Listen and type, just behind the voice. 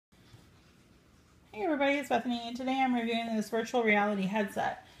Hey everybody, it's Bethany, and today I'm reviewing this virtual reality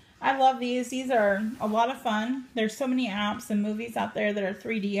headset. I love these. These are a lot of fun. There's so many apps and movies out there that are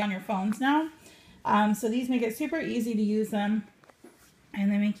 3D on your phones now. So these make it super easy to use them,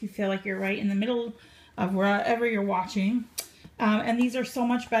 and they make you feel like you're right in the middle of wherever you're watching. And these are so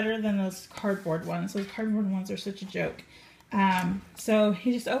much better than those cardboard ones. Those cardboard ones are such a joke. So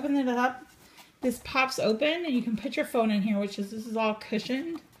you just open it up. This pops open, and you can put your phone in here, this is all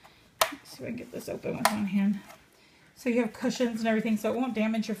cushioned. Let's see if I can get this open with one hand. So you have cushions and everything, so it won't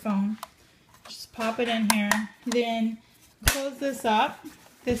damage your phone. Just pop it in here. Then close this up.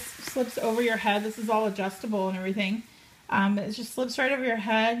 This slips over your head. This is all adjustable and everything. It just slips right over your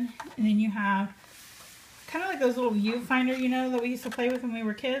head, and then you have kind of like those little viewfinder, you know, that we used to play with when we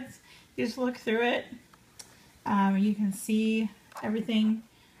were kids. You just look through it. You can see everything.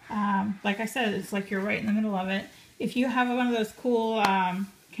 Like I said, it's like you're right in the middle of it. If you have one of those cool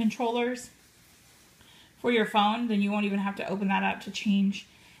controllers for your phone, then you won't even have to open that up to change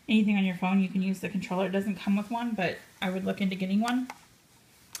anything on your phone. You can use the controller. It doesn't come with one, but I would look into getting one.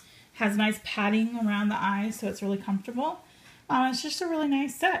 Has nice padding around the eyes, so it's really comfortable. It's just a really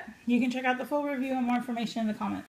nice set. You can check out the full review and more information in the comments.